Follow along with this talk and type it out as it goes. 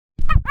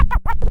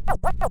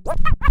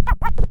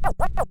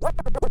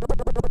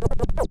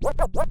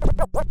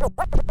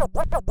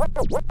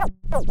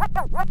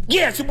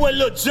Yeah, it's your boy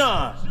Lil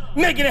Jon,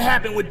 making it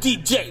happen with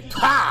DJ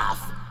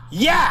Puff.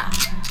 Yeah.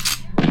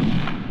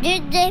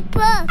 DJ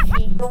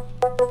Puffy.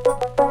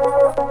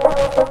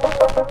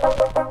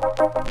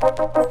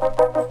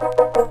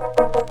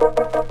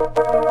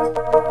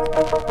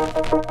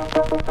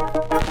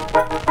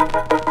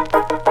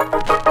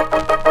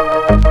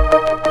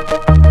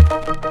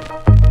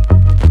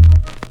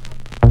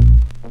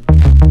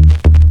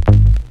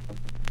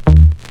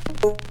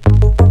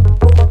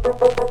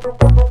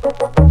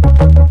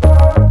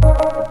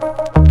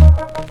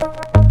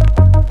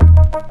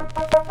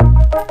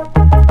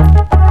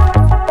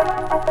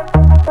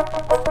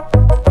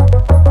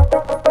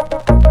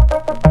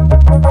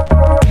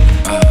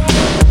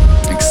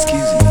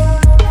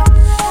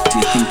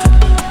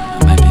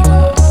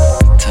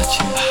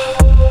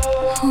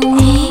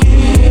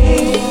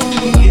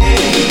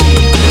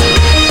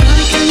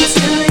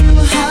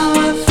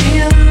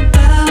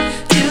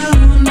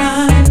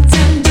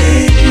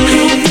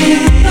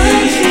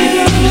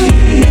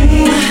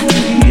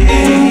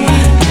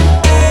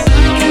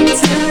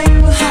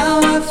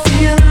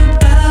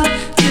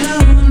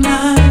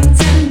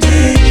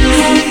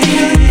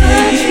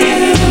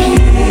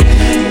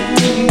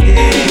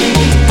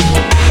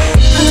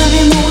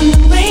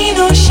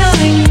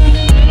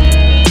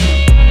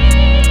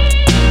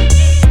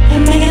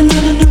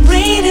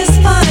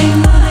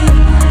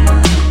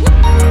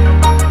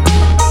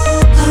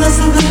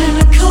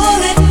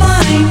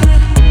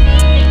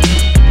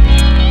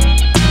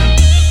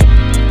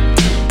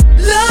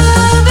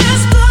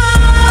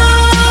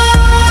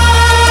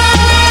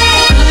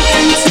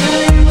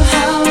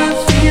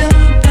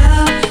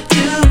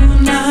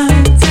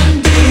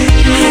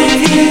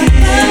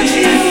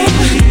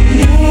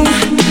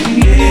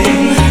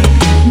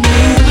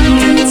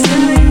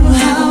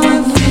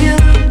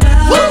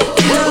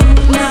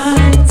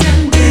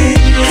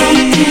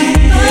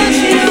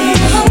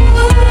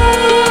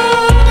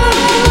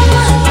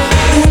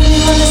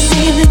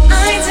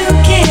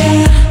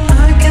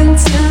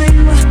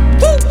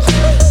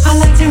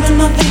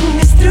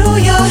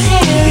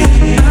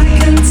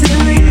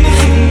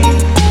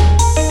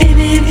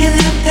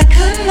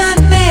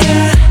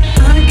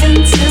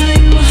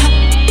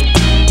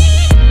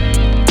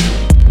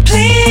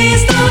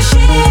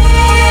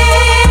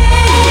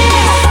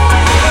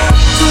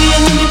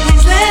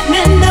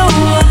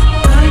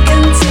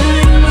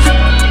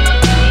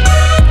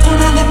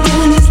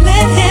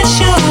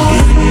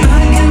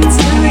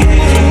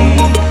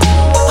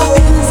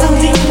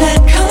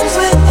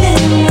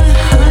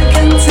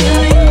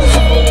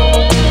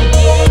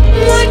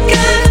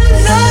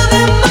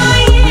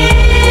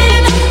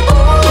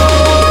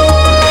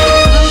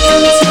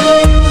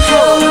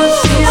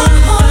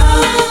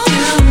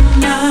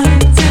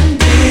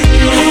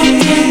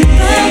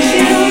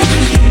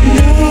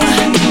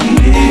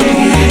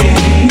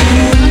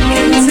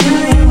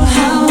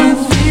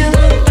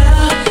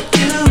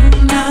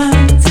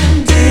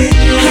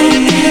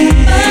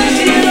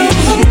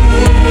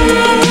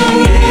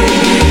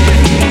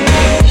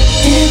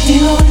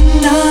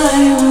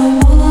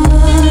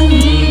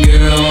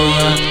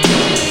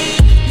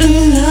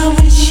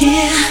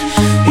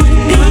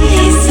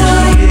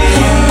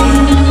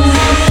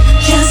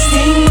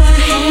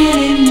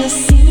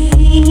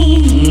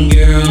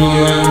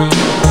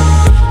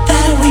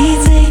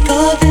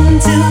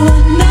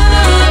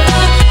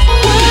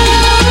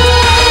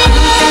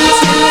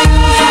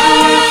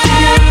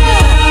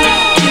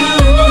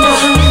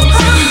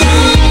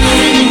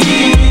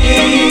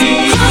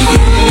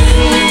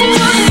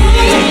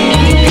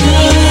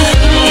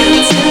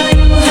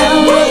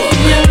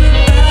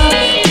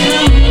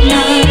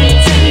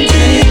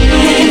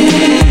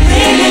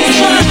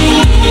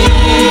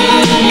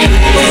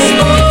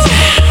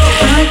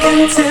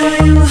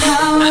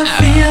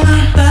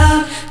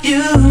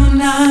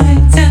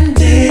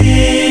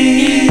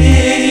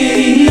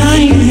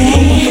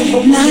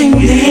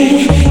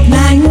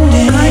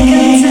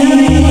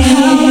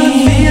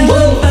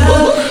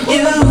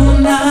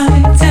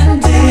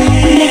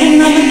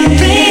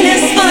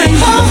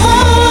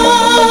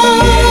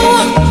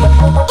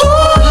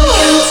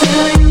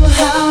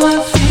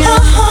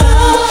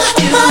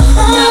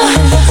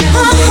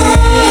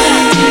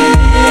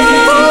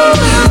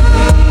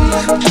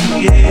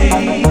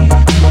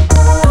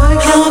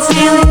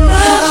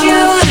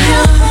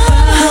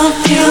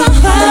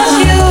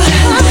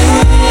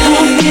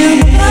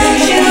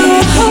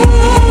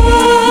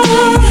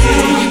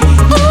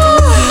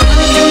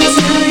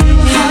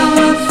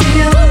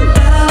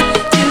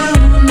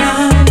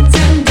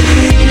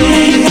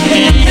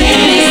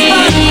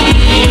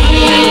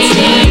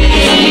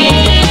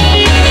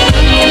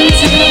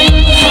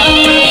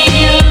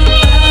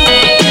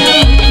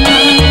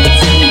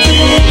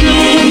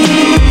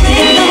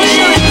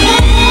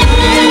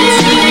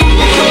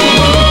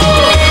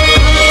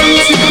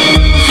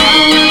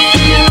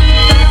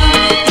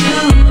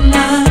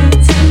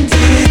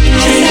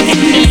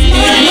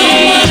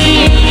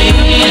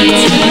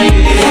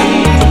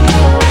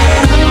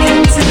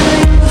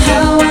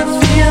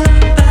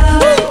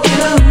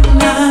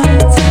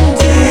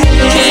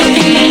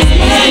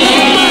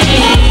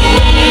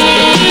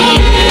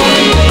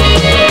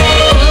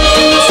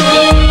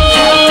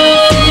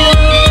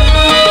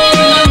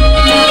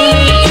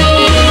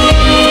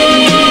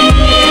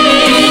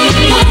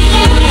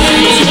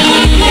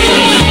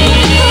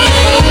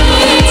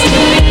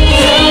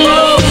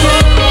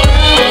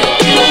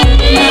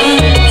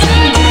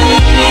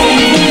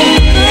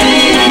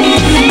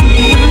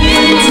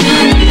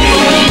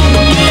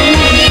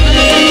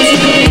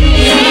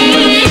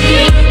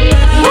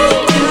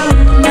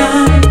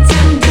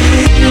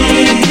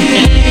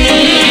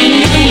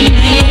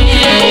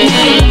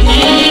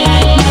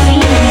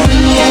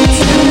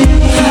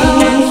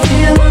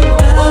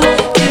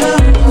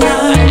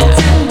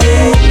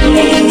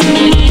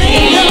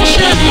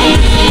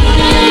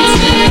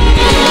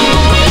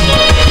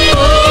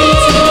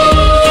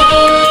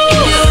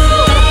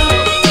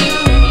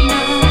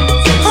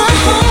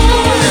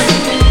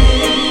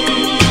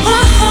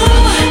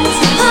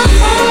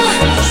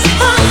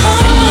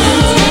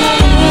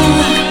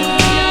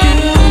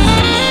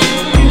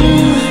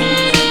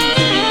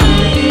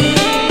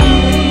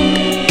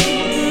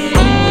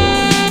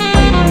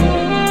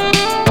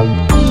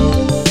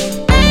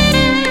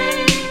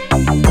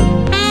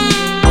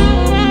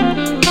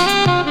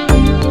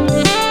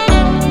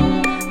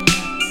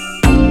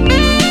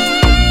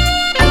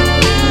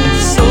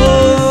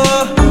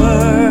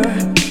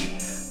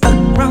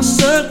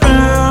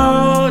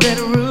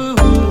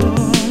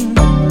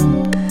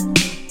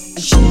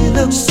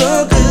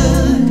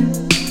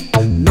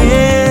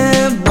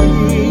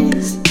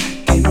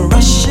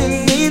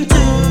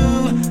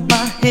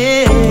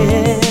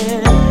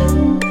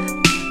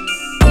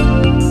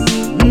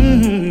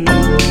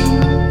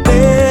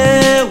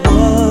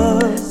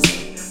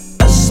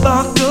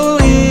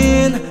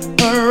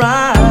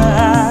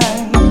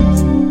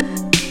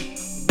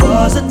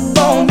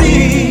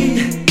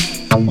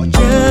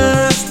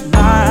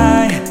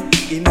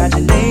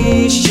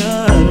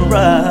 imagination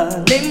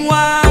running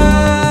wild.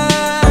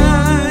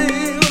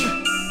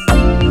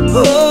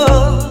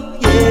 Oh,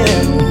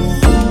 yeah.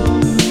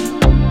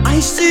 I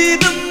see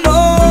the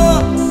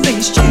more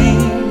things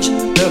change,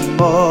 the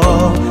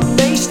more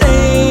they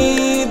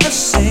stay the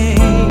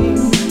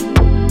same.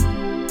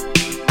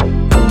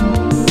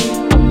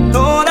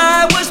 Thought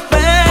I was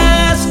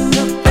past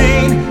the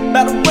pain,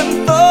 but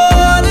when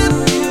thought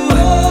of you,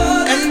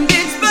 and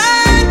it's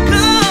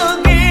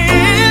back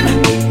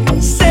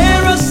again.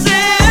 Sarah,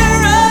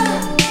 Sarah,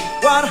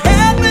 what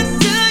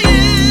happened to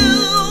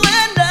you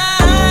and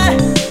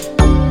I?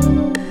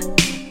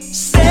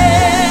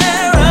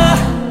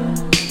 Sarah,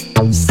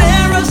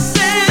 Sarah,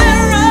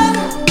 Sarah,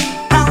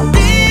 how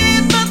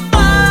did the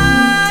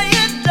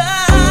fire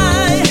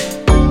die?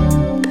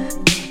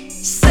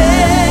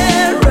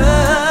 Sarah,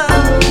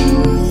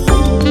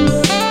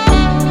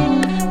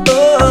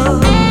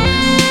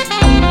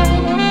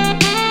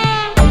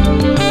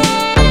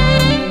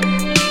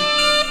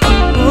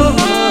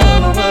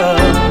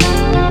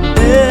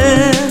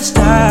 this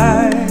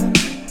time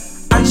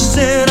I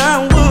said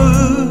I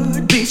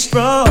would be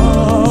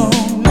strong.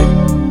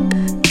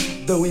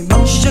 Though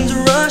emotions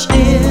rush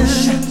in,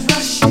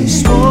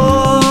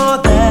 swore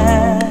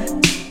that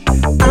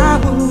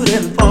I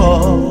wouldn't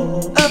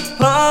fall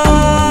apart.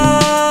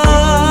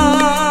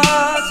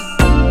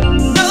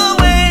 No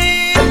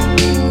way.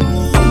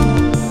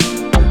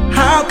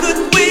 How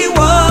could we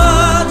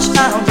watch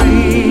our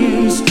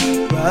dreams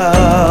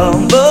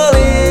crumble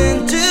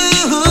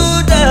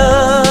into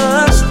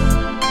dust?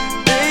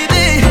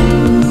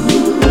 Baby,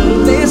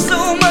 there's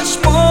so much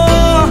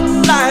more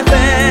life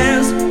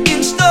has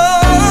in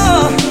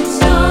store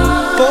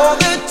for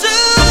the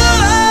two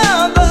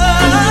of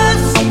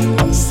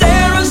us.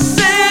 Sarah,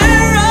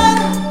 Sarah,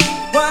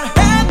 what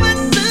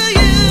happened to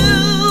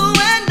you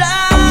and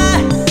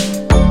I?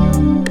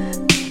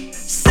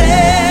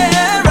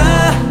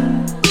 Sarah,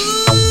 ooh,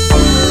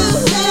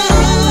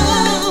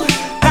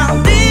 how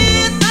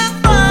did the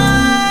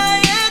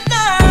fire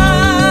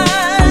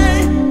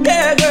die?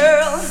 Yeah,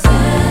 girl.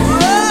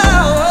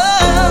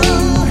 Whoa,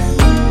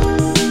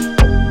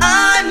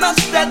 I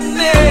must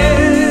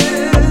admit,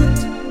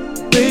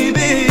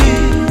 baby,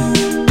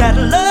 that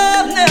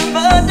love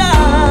never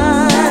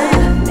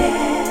died.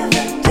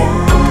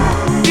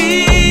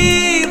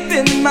 Deep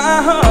in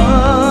my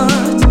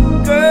heart,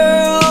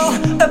 girl,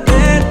 a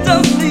bit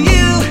of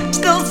you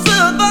still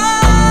survives.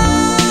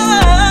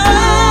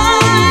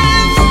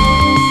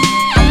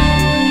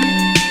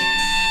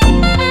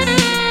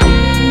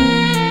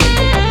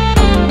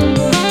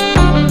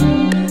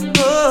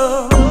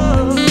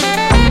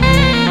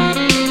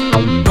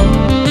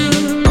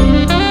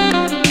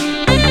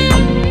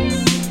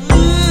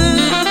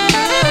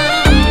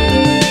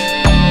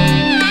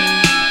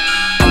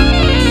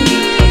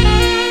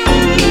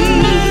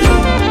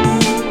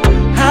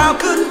 How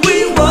could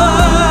we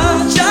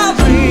watch our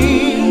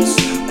dreams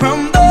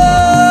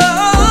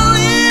crumble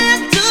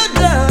into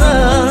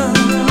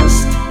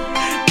dust?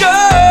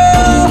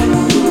 Girl,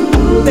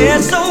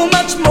 there's so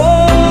much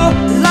more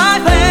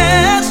life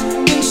has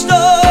in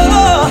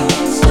store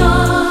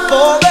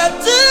for the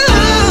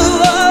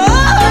two of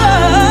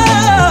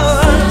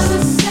us.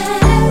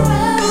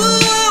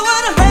 Ooh,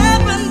 what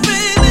happened,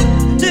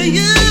 baby, to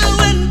you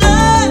and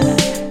I?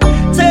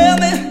 Tell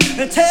me,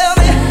 tell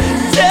me,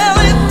 tell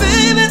me,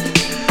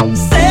 baby.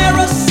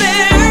 Sarah,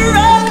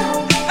 Sarah,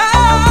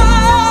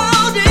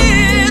 how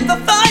did the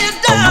fire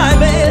die,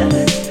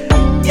 baby?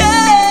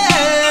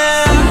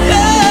 Yeah,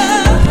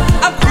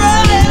 yeah, I'm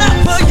crying out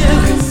for you.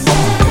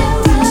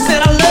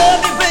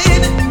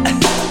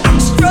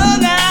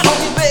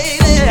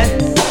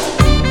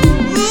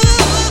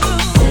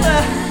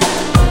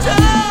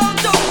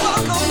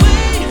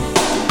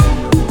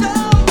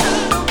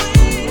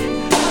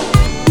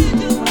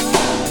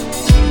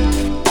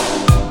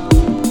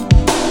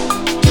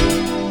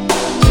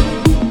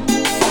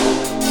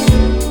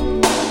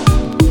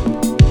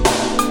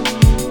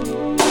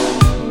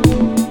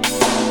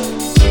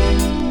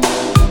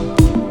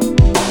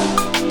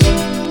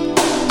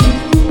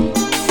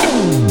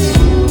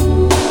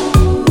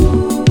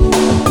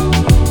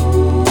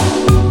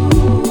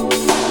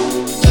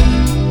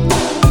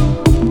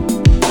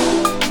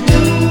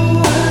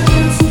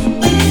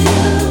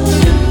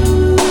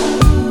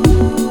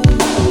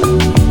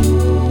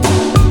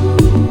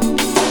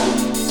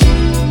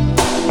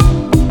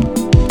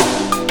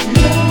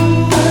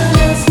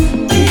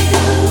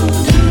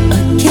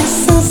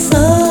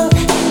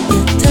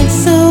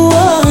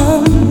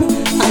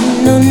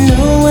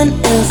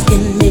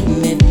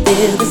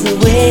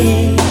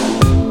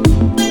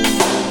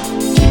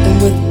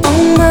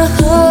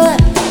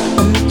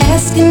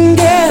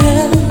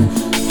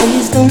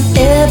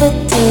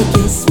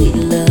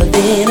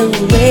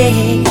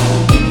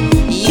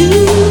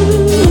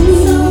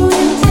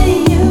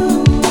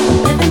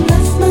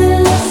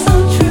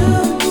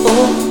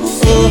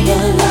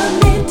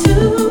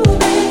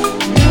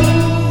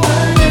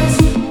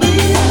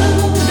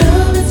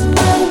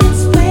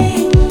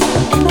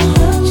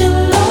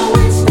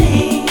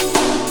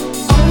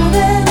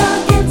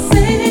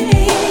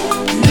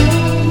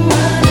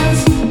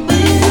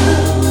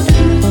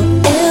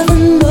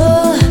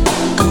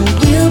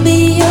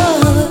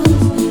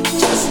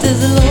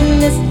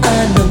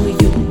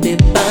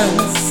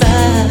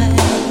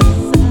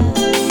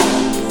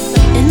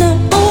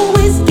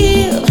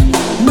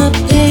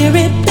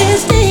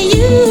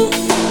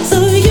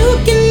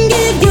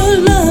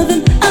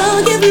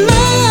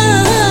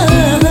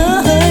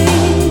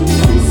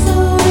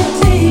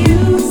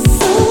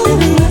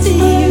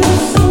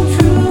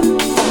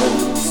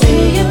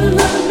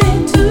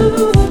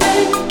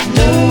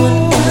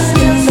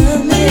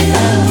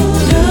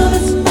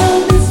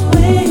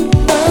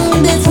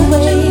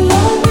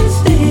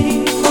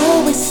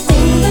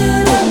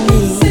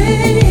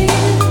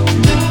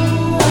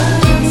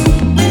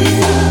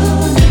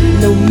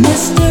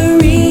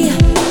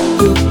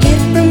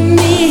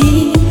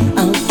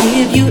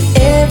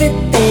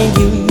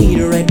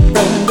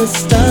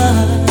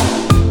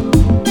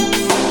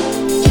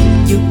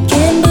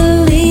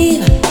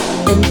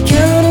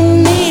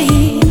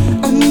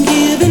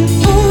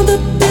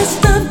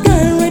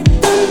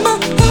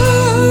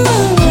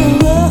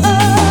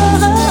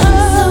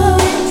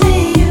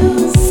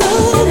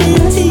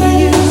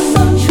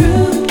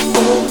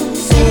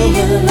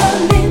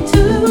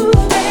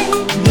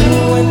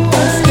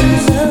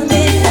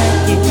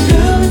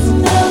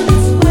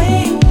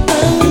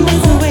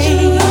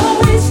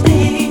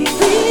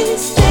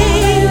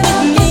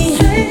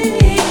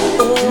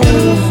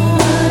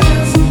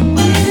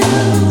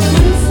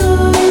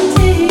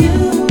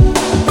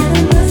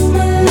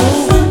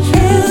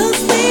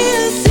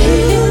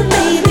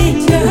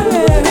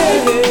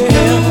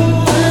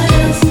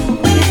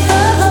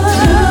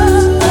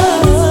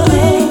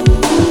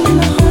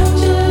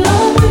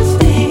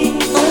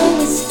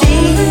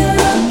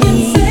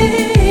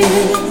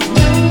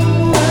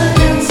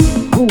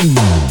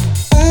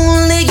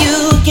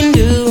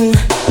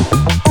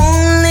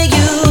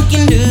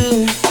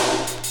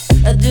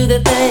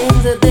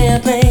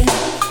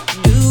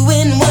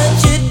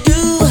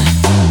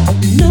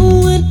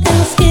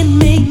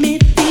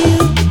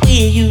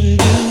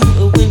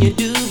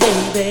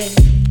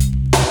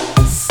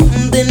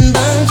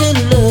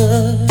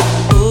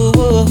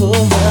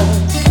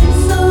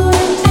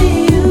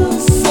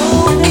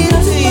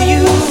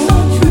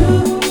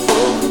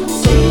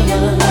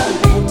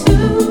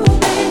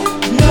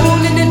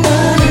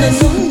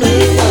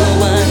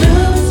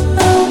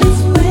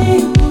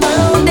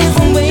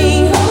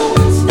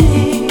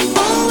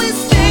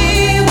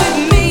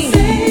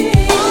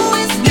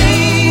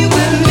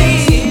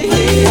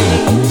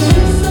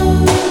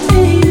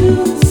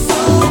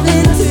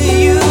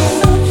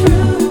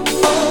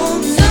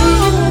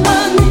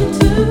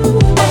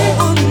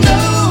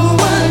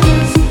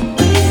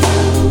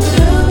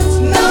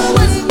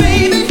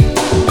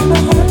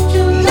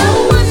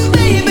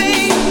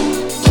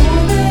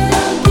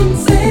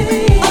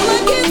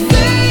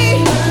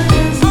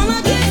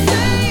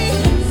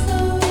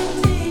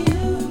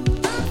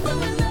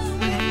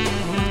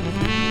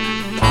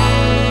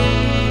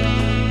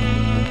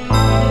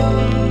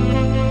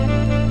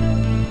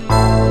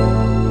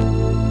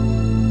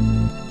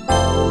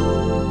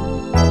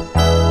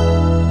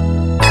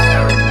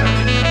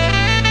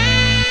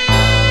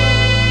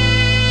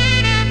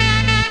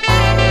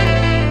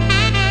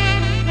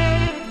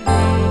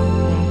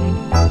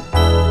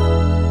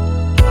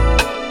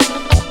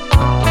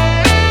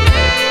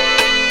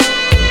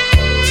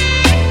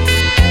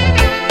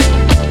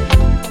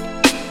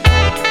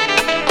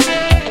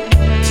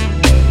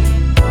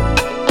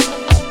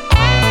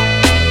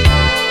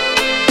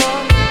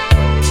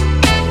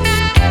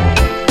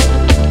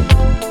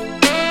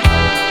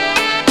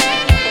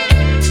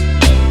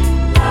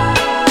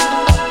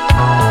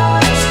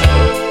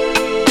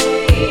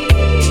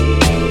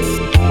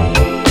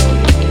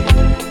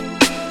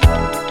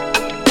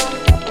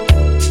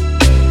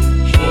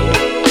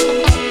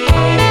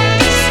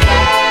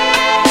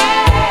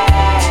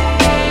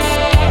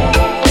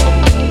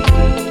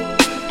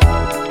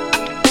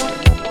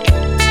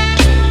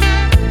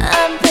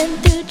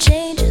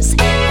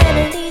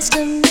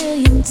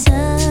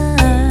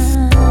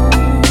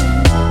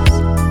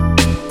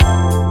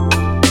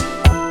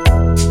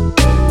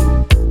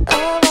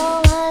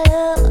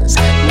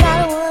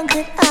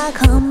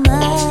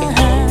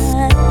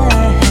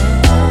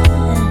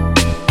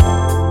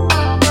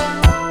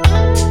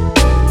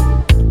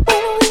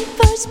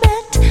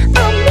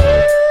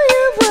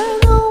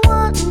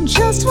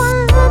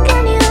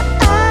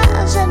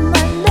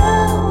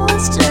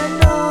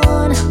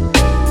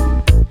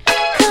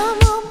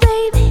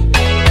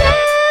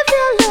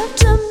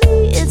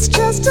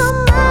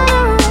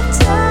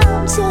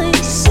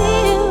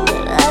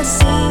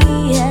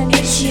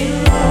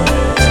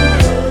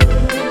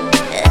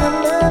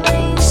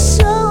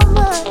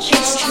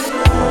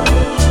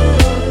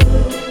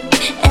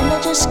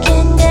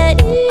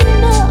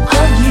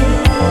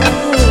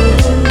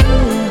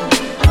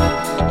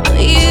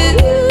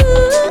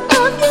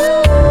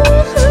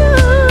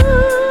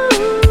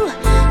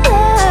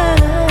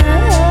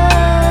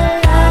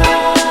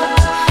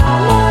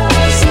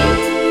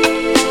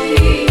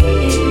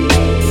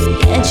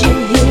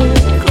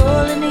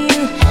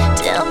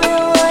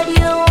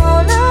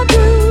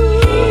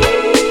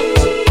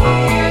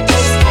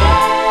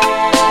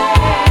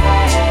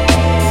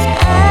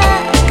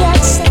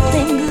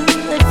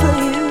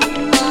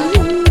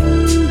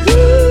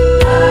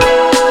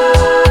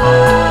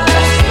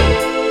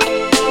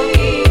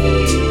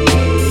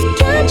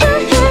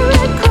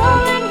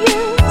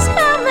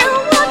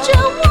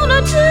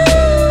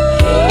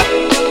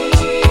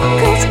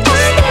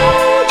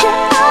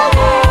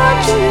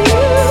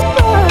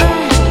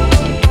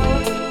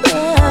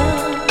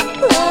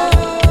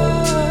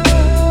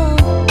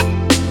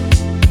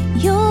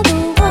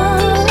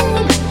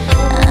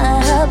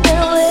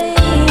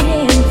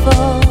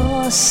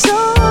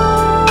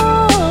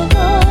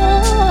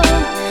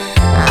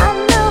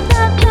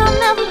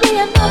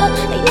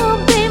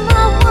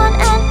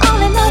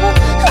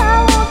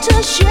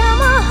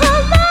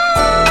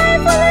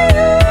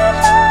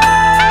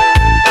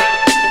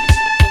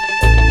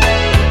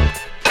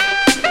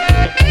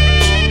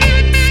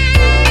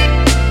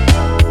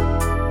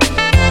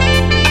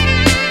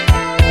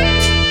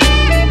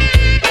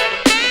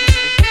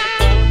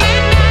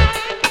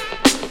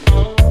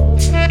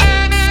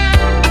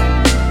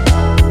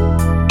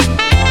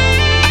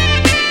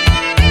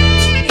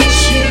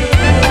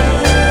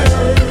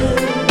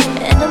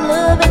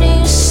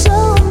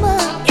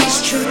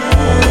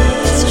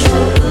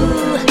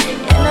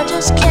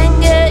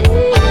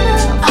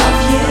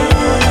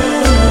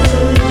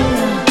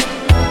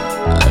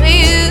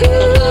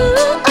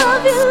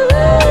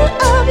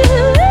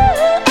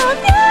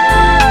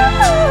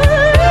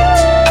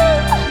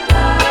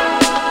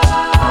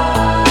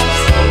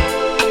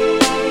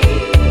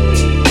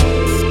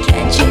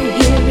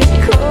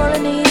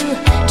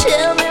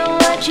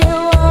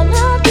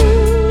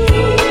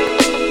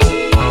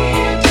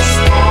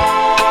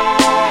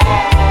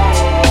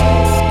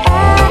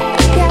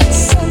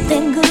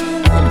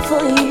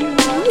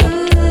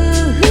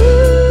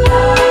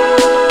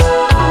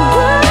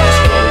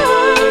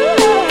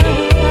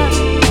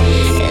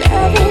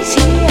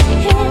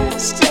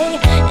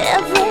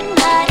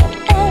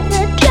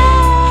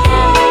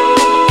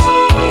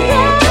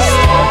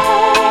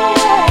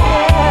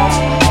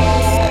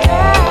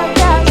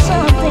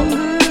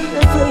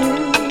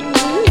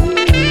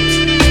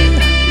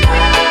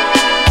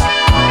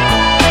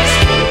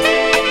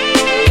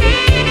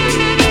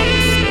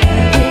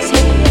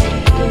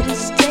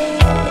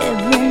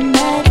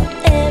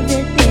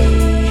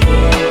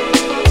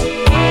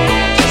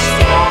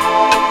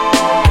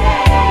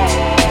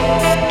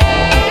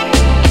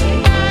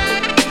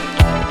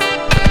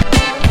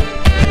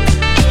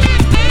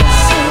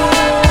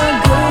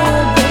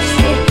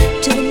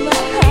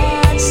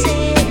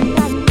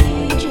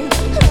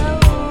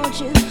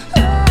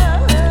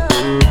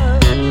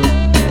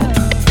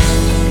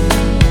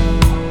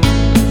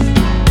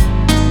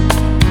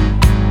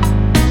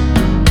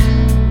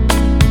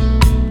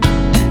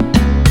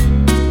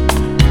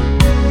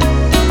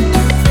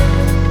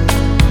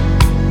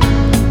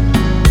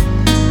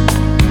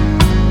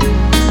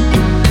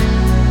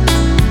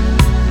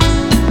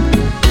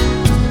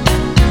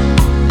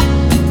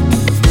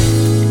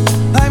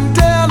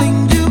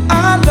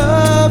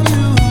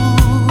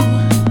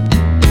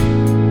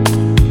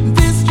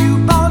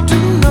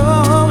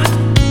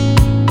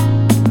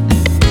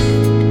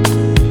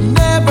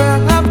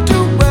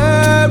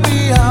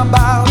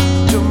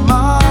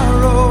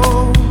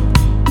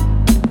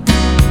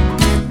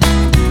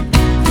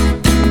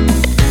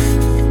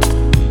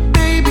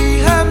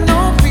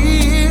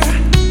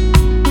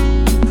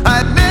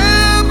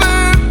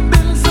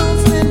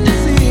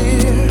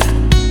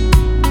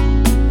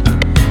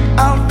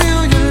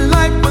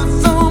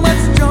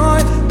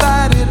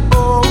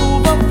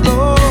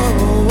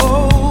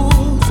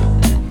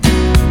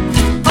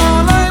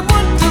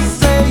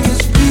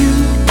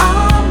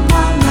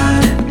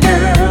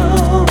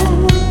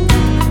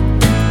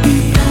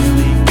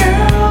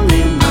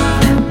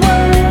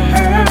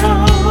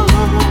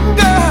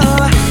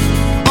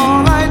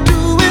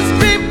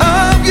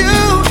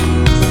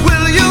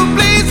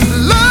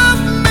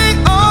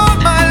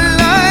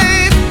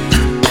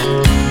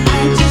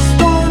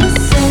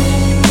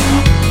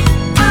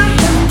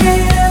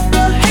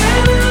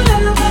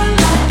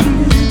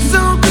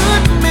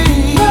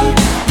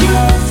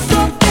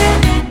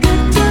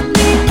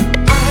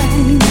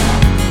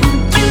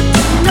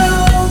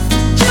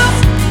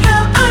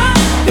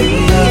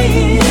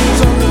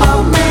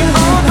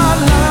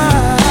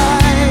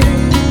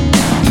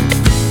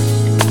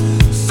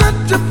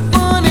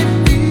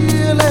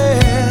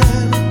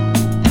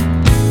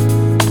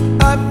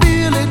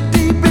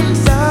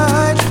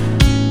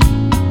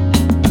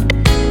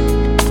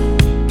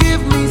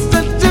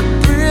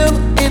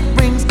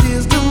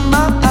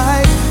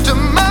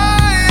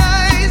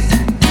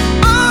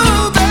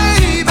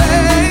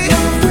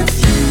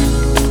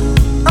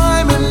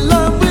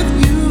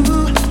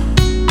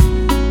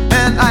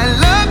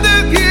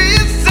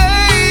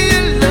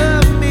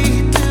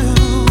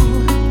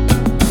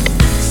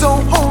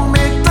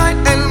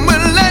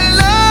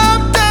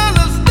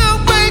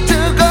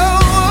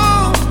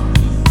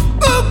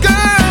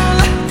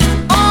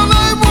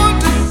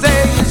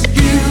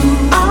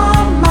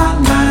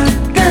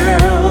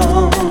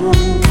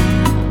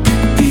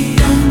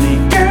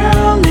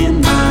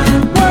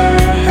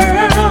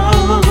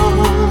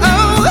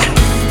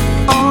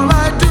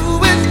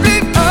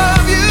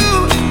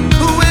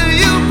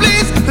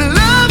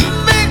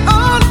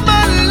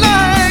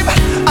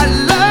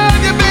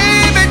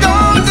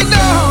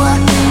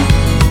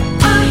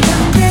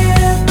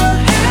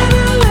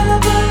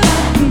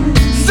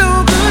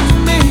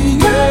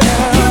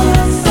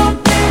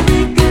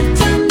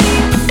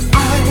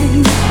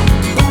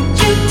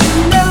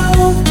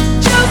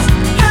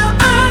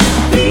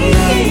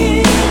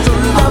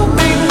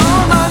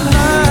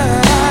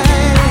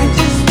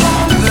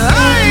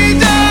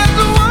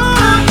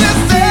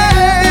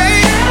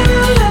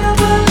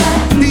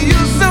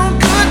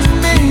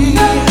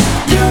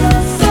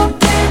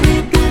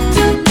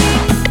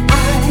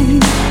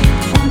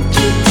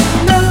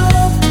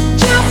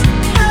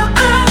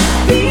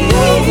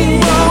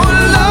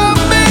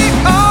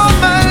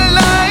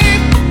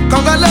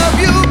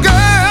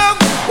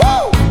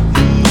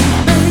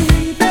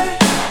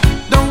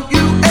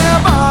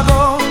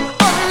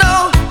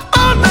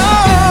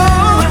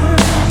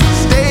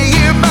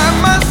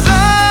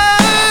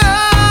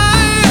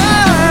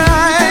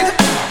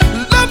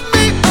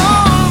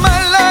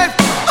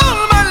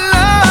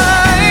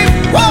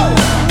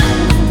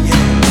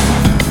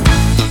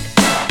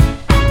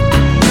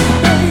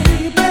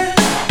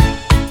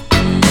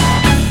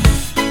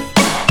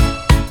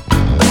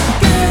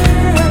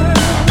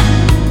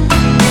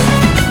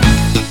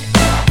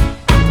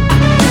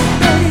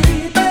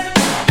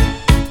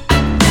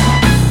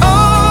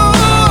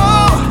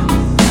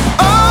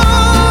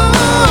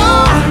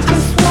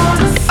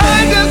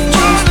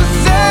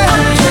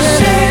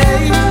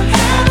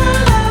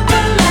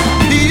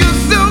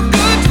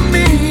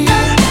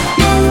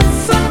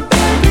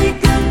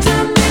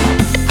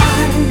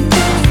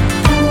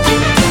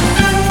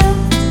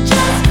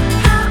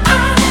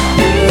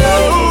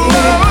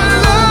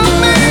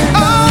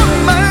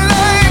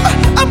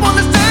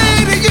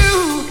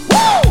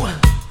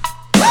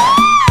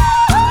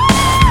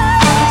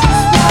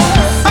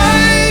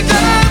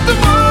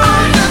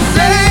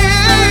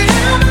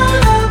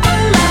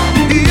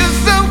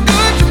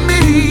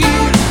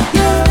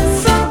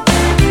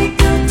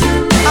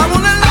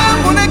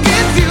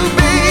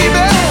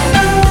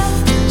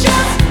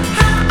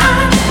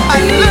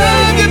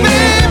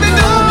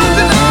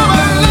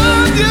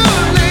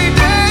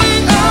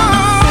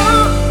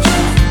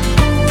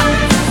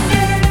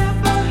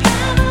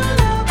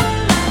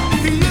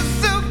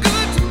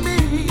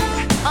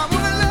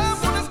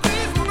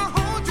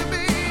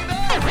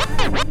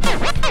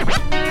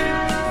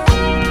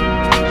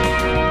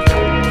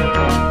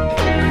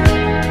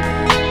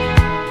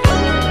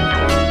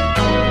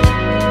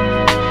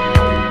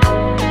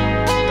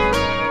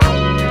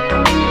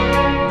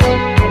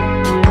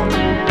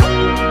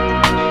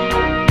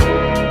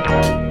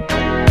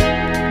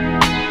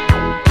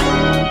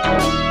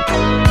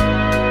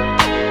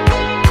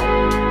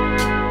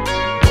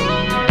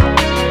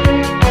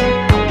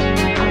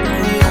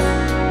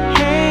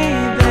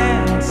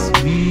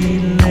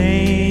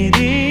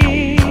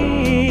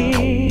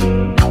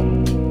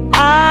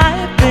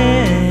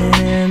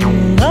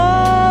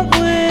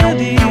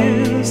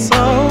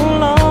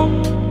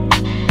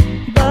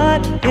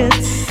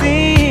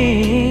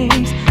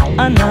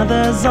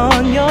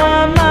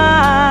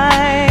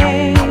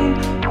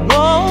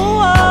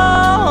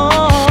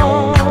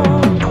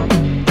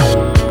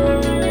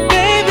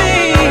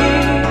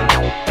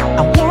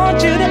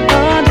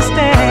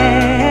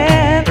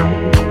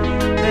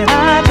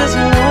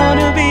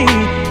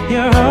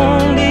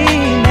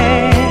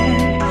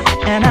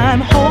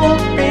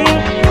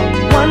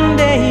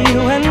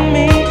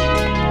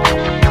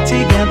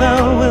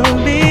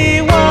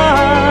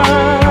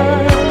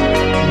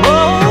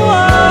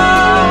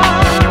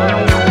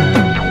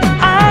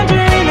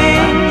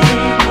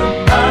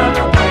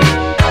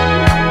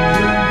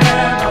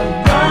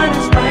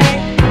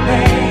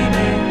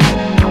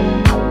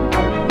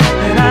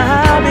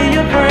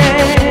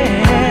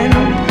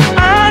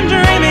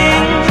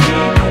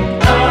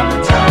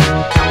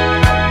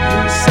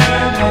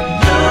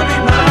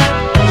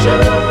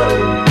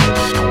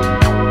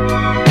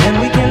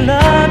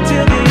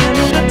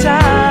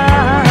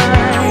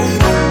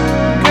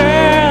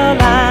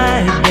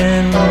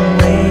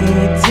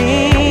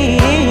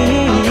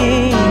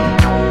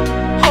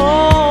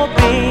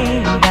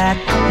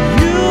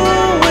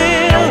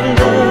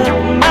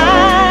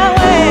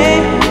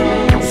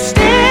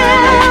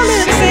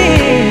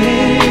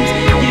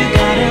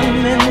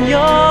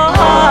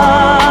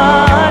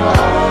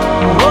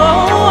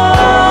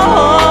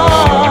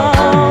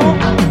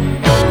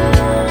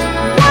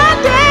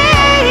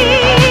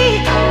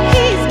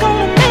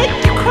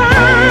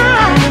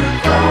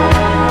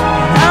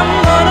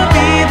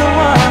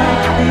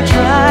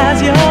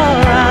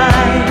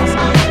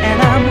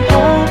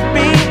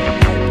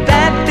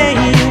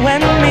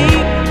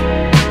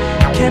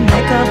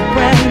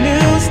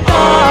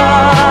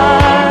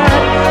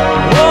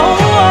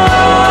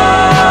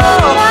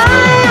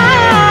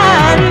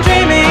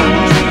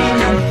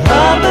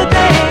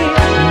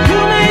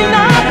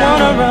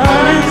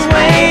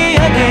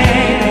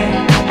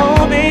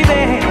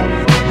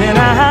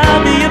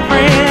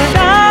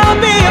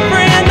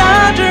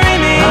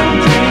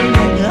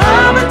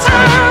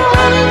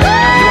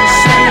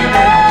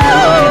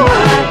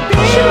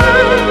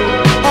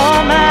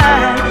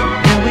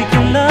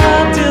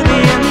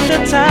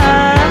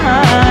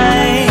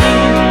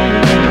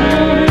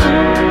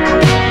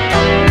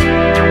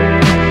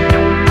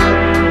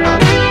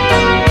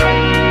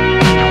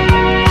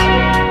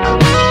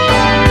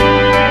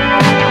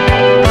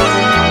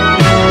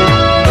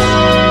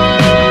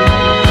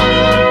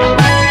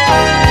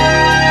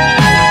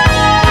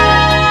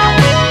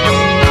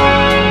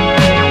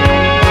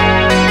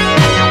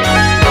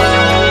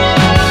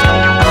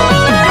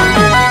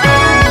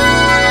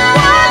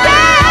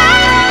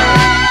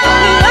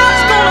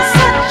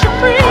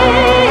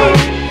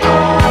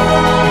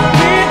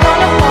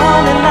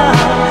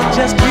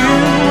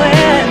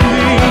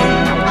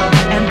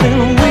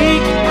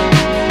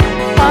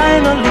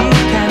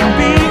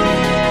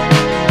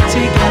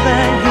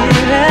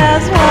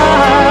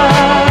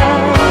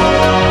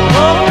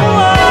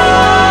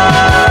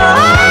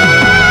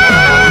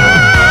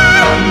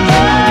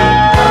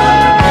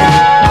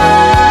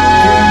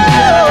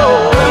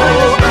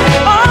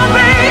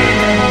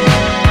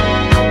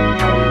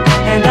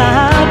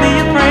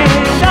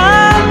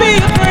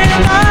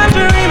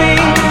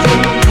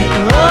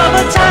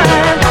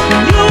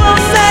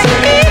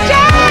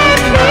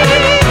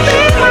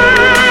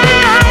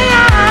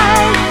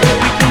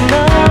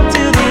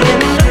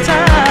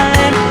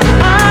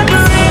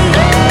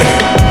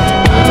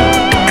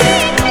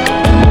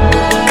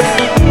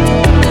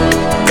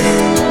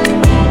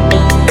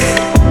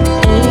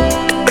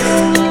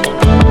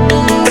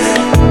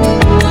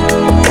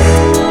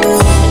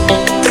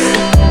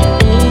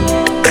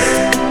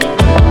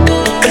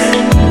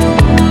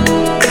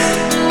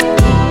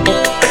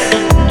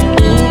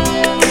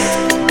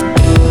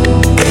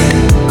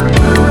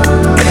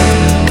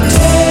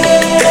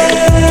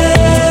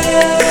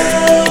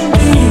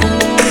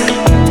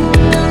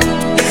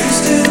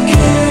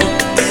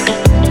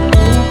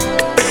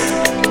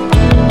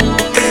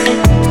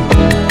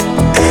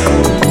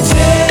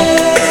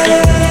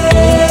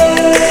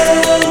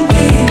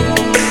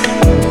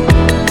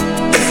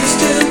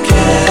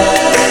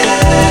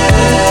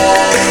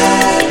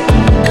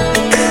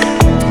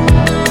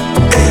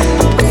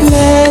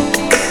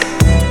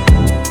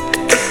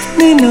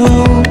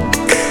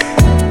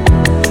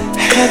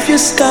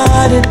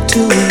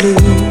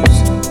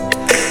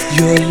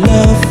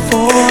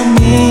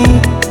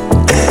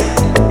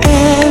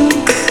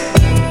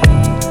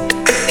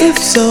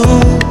 so,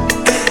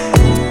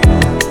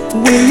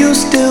 will you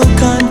still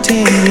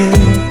continue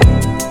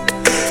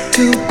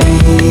to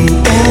be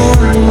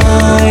on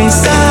my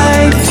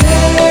side?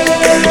 Tell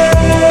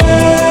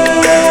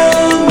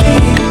me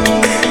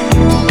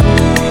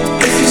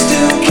if you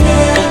still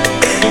care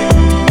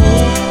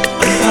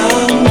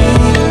about me.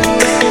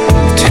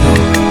 Tell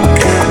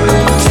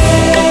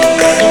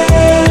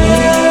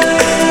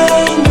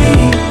me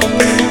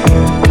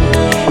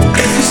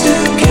if you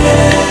still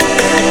care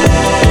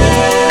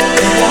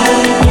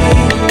about me.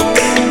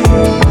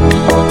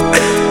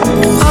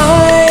 I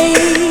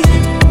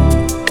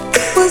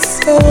was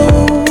so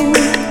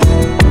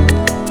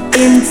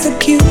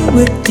insecure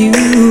with you.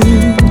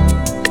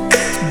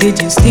 Did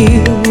you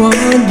still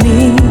want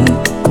me?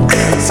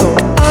 So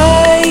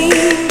I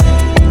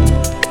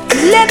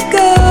let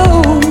go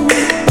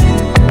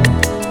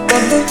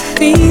of the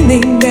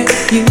feeling that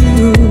you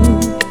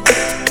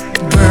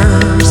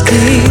were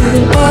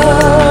still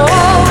all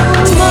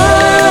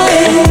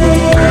mine.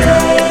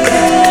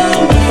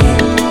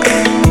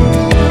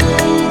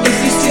 If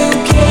you still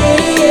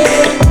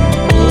care,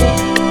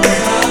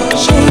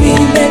 show me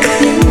that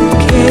you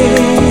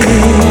care.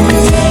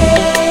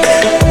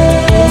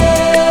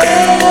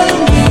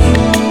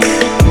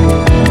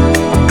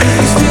 If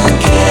you still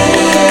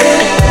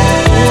care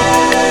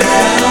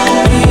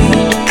about me.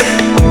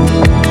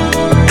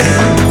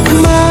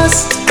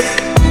 Must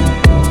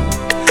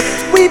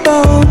we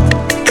both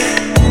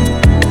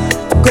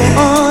go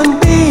on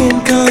being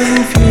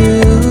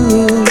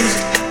confused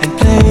and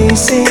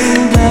placing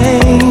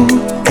blame?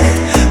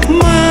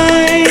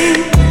 My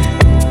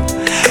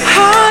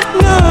heart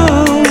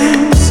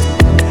knows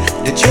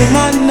that you're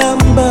my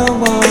number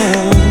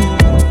one.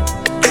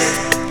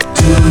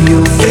 Do you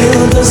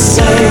feel the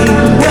same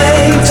way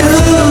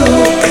too?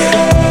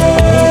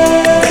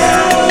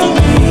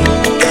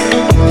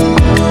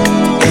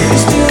 If you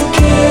still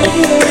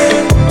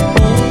care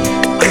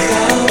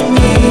about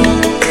me.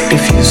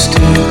 If you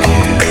still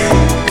care.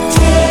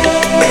 Tell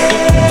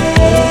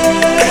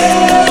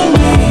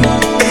me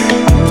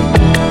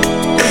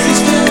if you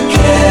still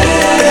care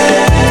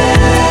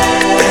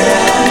about me.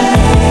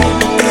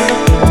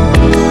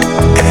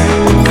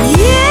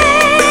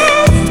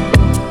 Yes,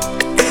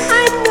 I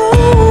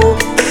know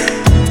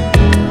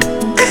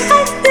that I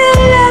still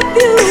love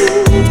you.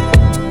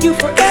 You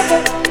forever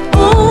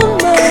on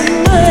my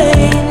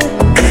mind,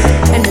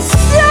 and it's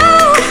so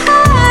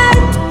hard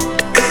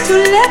to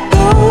let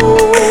go.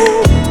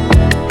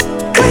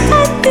 What I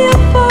feel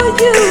for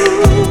you,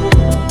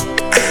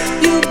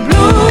 you've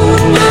blown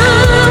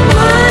my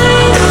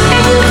mind,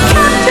 and you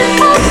captured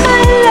all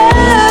my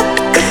love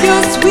with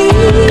your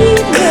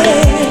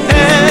sweetness.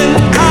 And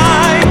I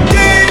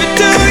gave it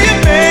to you,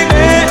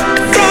 baby,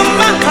 from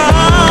my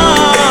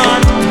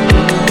heart.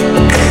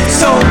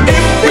 So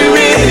if we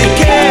really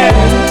care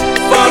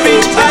for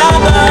each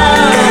other,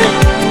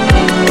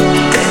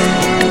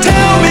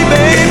 tell me,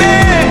 baby,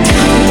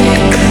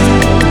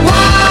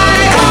 why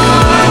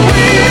are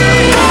we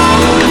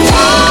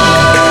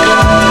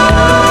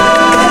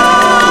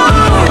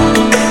apart?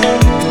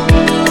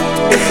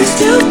 If you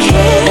still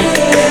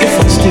care, if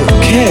I still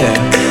care,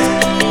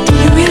 do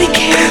you really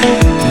care?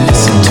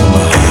 Listen to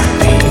my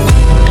heartbeat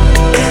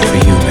for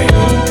you,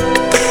 baby.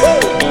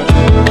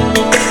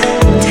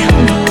 Tell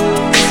me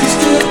if you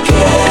still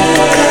care.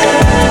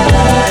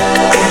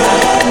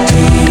 Do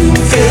you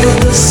feel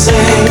the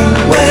same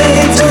way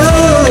too?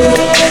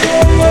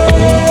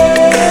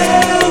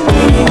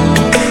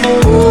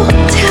 Ooh,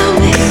 tell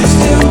me if you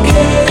still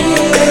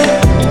care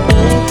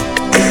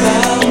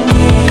about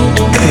me.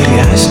 Baby,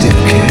 I still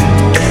care.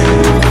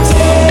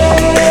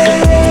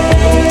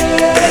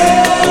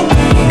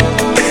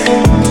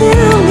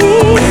 Tell me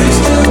if you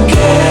still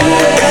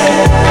care.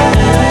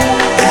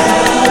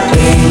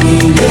 Baby,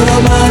 you're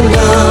my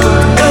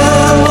number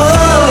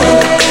one.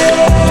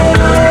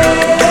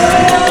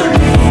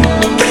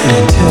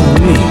 And tell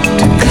me,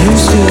 do you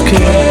still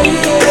care?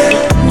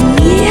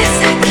 Yes,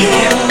 I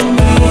care.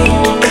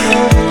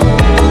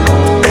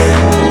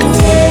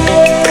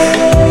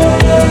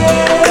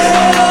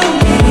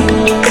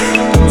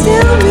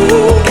 Tell me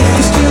if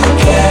you still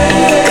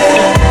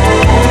care.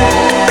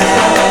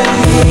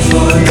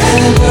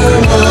 Forever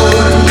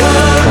on my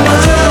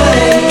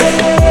mind.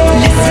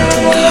 Listen to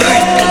my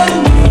heartbeat.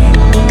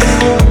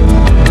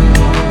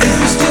 If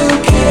you still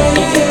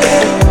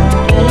care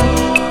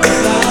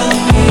about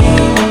me.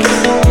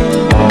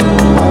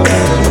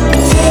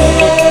 Tell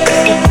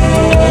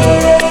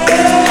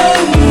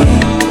me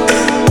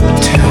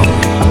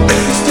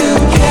if you still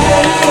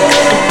care.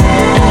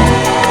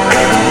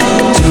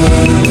 Do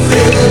you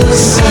feel the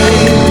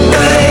same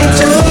way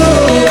too?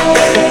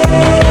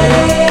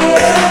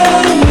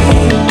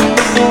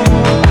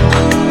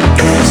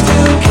 If you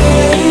still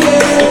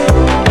care,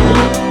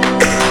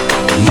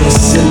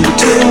 listen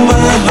to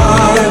my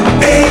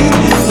heartbeat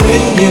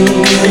when you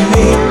give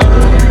me